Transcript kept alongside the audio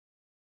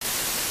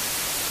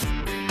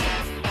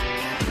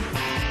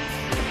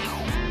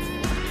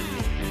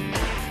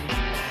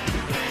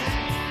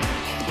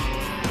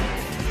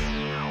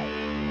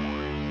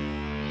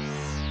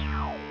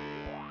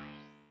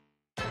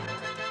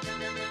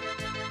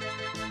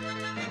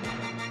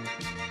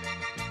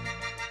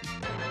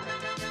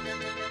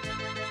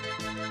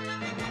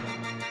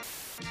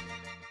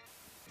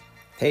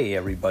Hey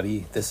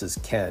everybody, this is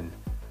Ken,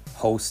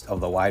 host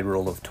of the Wide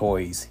World of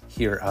Toys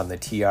here on the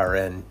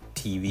TRN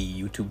TV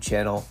YouTube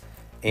channel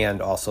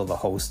and also the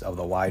host of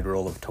the Wide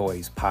World of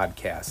Toys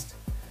podcast.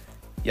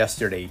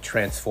 Yesterday,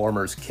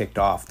 Transformers kicked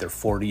off their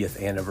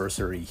 40th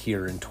anniversary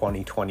here in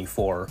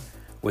 2024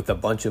 with a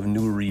bunch of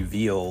new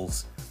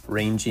reveals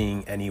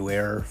ranging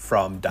anywhere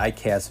from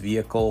die-cast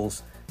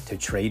vehicles to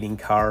trading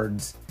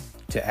cards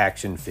to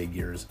action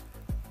figures.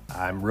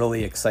 I'm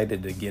really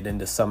excited to get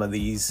into some of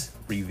these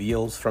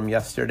reveals from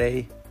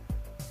yesterday,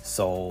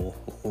 so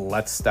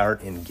let's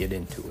start and get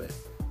into it.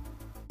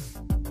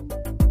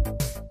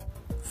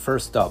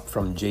 First up,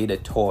 from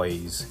Jada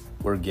Toys,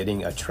 we're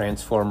getting a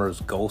Transformers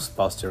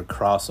Ghostbuster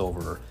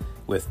crossover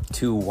with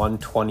two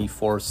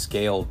 1/24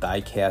 scale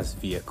die-cast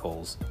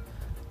vehicles.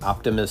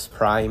 Optimus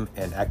Prime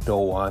and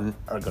Ecto-1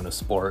 are going to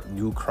sport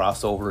new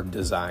crossover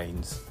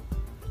designs.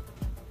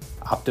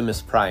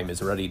 Optimus Prime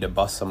is ready to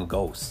bust some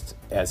ghosts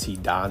as he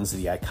dons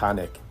the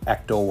iconic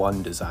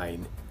Ecto-1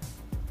 design,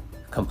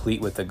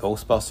 complete with the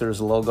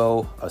Ghostbusters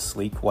logo, a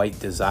sleek white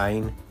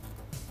design,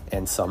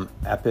 and some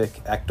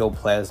epic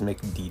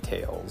ectoplasmic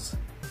details.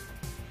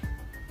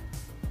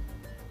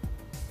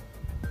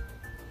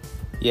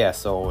 Yeah,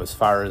 so as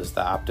far as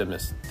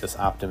this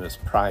Optimus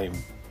Prime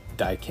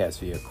diecast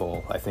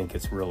vehicle, I think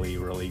it's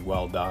really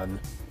well done.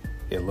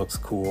 It looks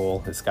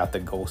cool. It's got the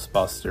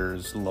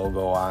Ghostbusters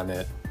logo on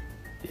it.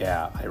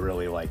 Yeah, I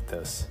really like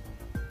this.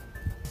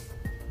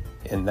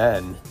 And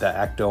then the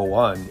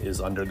Ecto-1 is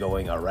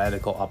undergoing a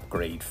radical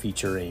upgrade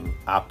featuring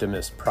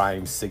Optimus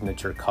Prime's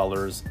signature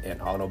colors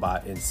and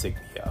Autobot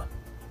insignia.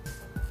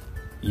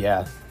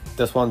 Yeah,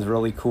 this one's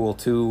really cool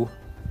too.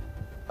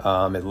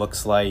 It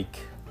looks like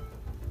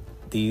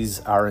these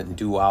aren't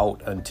due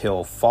out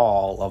until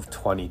fall of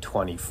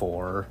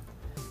 2024,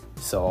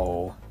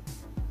 so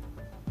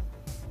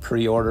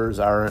pre-orders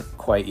aren't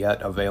quite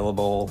yet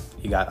available.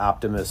 You got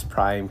Optimus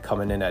Prime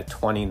coming in at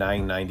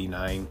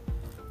 $29.99,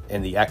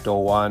 and the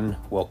Ecto-1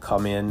 will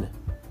come in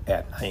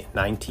at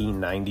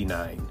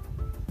 $19.99.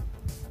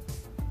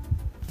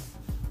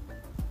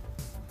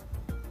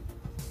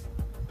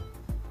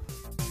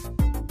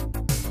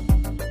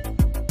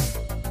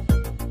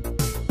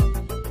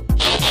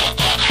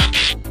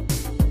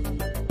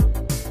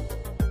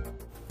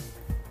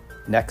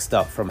 Next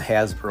up, from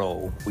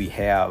Hasbro, we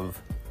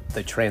have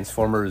the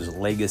Transformers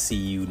Legacy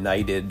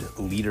United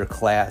Leader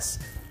Class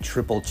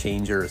Triple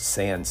Changer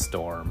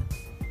Sandstorm.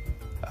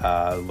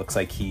 Looks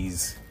like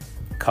he's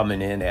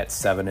coming in at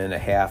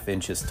 7.5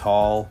 inches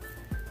tall.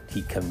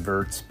 He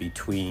converts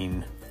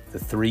between the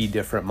three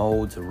different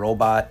modes: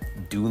 robot,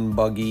 dune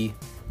buggy,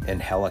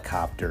 and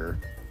helicopter.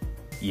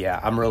 Yeah,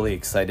 I'm really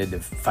excited to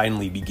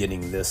finally be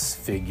getting this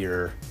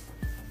figure.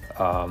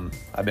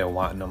 I've been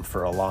wanting them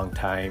for a long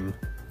time.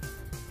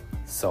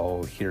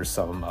 So here's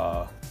some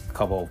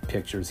couple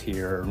pictures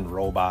here in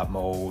robot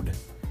mode.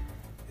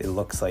 It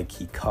looks like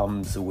he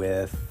comes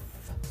with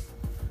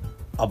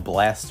a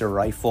blaster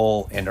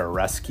rifle and a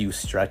rescue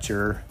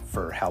stretcher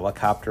for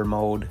helicopter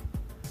mode.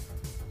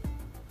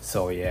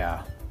 So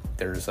yeah,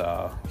 here's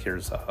a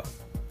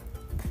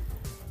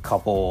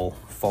couple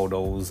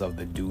photos of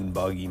the dune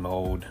buggy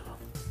mode.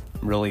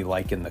 I'm really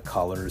liking the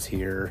colors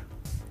here.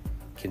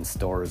 Can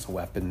store his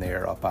weapon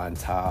there up on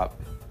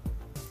top.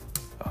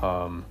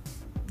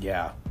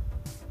 Yeah,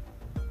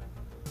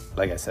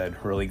 like I said,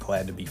 really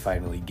glad to be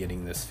finally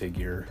getting this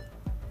figure.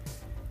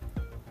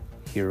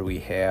 Here we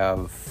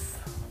have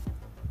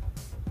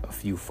a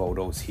few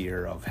photos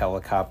here of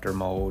helicopter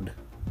mode.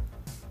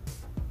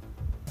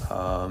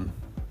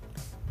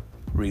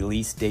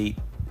 Release date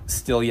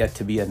still yet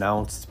to be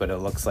announced, but it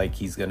looks like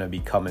he's going to be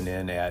coming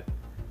in at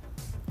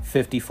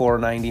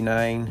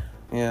 $54.99.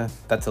 Yeah,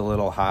 that's a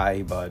little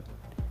high, but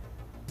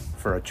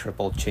for a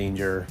triple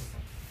changer,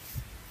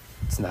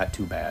 it's not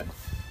too bad.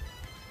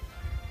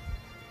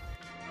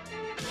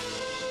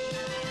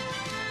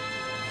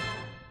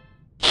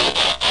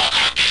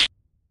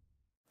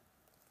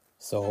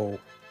 So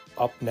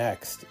up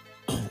next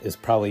is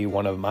probably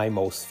one of my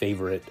most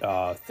favorite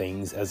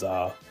things as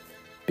a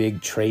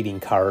big trading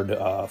card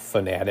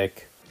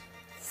fanatic.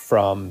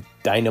 From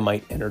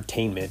Dynamite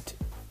Entertainment,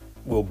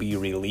 will be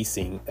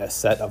releasing a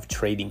set of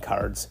trading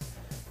cards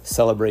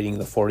celebrating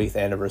the 40th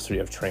anniversary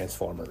of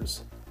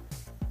Transformers.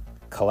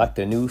 Collect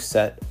a new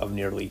set of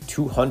nearly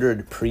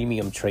 200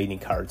 premium trading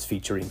cards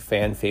featuring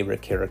fan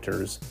favorite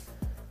characters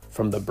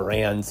from the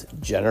brand's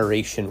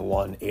Generation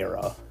 1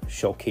 era,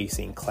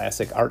 showcasing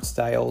classic art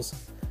styles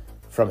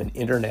from an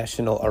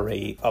international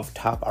array of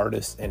top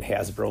artists and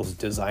Hasbro's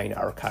design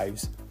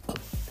archives.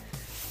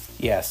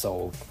 Yeah,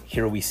 so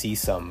here we see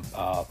some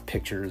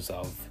pictures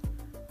of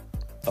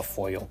the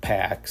foil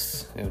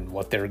packs and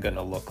what they're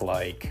gonna look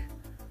like.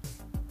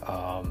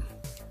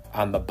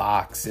 On the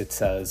box, it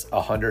says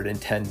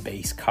 110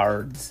 base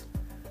cards,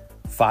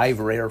 5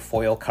 rare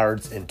foil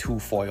cards, and 2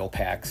 foil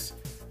packs.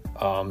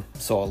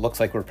 So it looks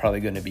like we're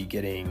probably going to be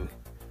getting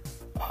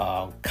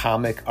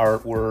comic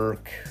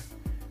artwork,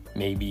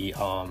 maybe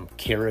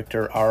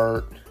character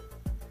art,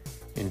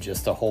 and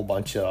just a whole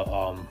bunch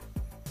of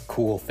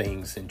cool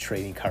things and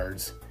trading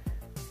cards.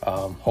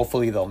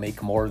 Hopefully they'll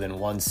make more than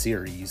one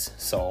series.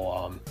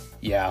 So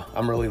yeah,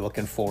 I'm really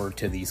looking forward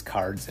to these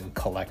cards and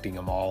collecting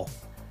them all.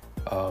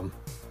 I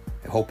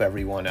hope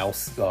everyone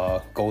else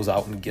goes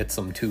out and gets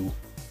them too.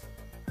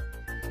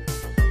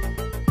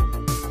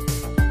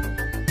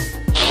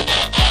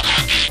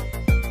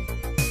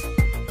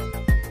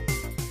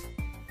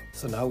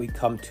 So now we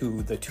come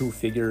to the two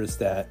figures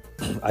that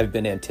I've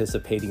been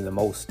anticipating the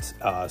most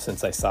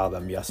since I saw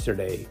them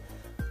yesterday.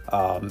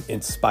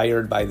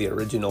 Inspired by the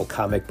original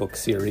comic book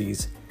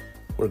series,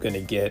 we're going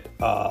to get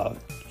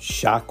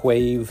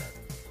Shockwave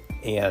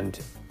and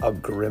a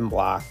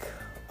Grimlock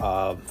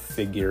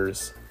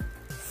figures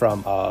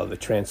from the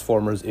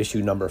Transformers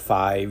issue number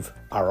 5,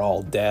 Are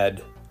All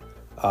Dead.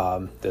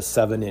 The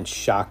 7-inch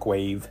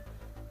Shockwave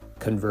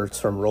converts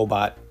from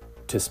robot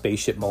to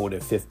spaceship mode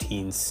at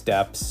 15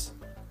 steps.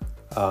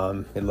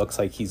 It looks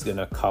like he's going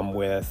to come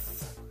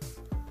with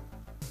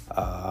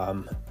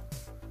an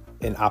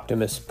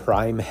Optimus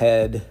Prime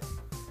head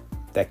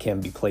that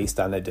can be placed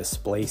on a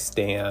display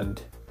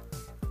stand.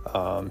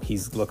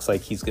 Looks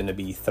like he's going to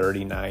be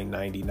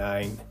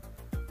 $39.99.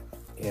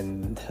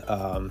 And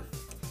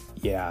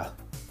yeah,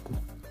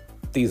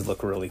 these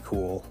look really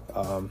cool.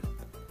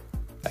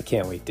 I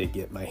can't wait to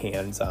get my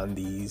hands on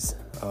these.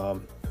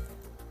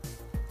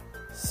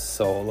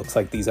 So it looks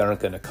like these aren't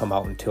going to come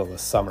out until the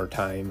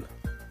summertime.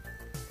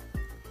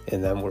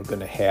 And then we're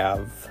going to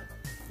have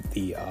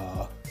the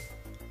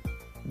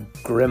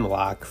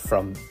Grimlock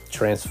from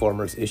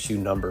Transformers issue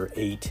number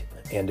 8,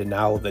 and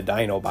now the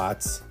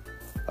Dinobots.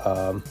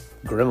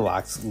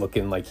 Grimlock's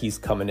looking like he's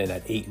coming in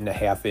at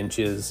 8.5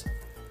 inches.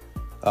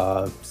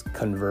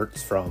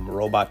 Converts from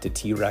robot to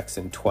T-Rex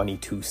in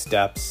 22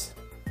 steps.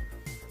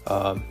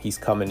 He's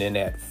coming in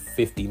at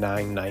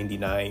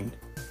 $59.99.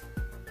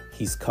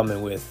 He's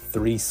coming with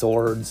 3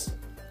 swords,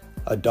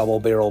 a double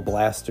barrel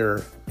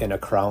blaster, and a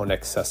crown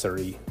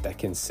accessory that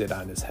can sit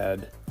on his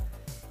head.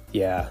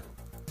 Yeah,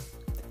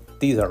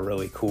 these are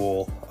really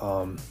cool.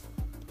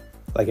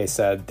 Like I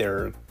said,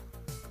 they're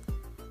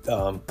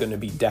going to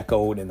be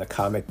decoed in the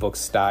comic book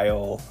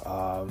style.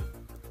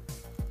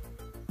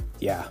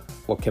 Yeah,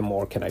 what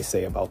more can I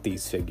say about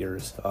these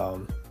figures? I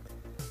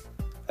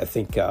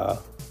think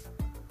I'll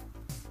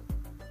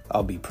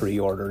be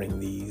pre-ordering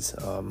these.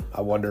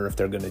 I wonder if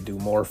they're going to do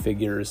more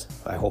figures.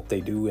 I hope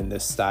they do in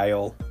this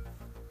style.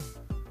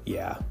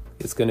 Yeah,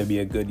 it's going to be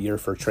a good year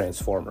for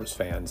Transformers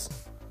fans.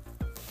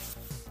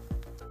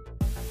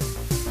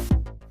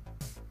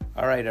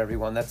 All right,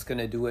 everyone, that's going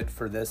to do it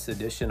for this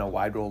edition of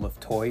Wide World of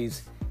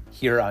Toys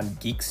here on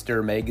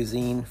Geekster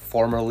Magazine,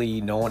 formerly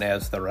known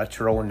as the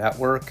Retro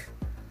Network.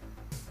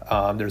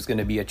 There's going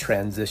to be a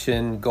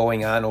transition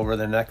going on over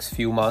the next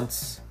few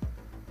months,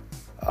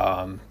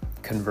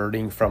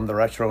 converting from the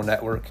Retro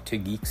Network to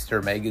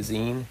Geekster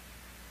Magazine.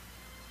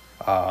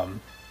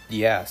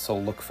 Yeah, so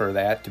look for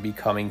that to be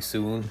coming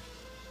soon.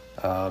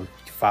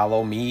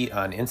 Follow me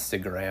on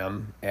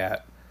Instagram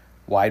at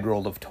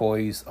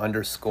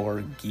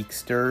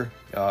wideworldoftoys_geekster.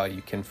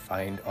 You can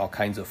find all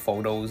kinds of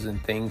photos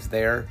and things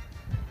there.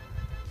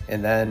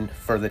 And then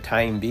for the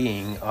time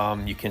being,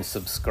 you can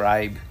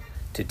subscribe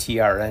to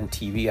TRN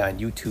TV on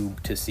YouTube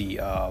to see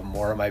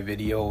more of my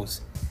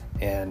videos.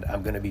 And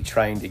I'm going to be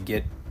trying to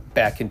get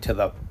back into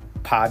the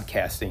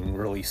podcasting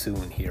really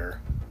soon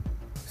here.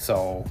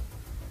 So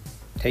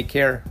take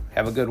care.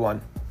 Have a good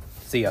one.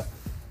 See ya.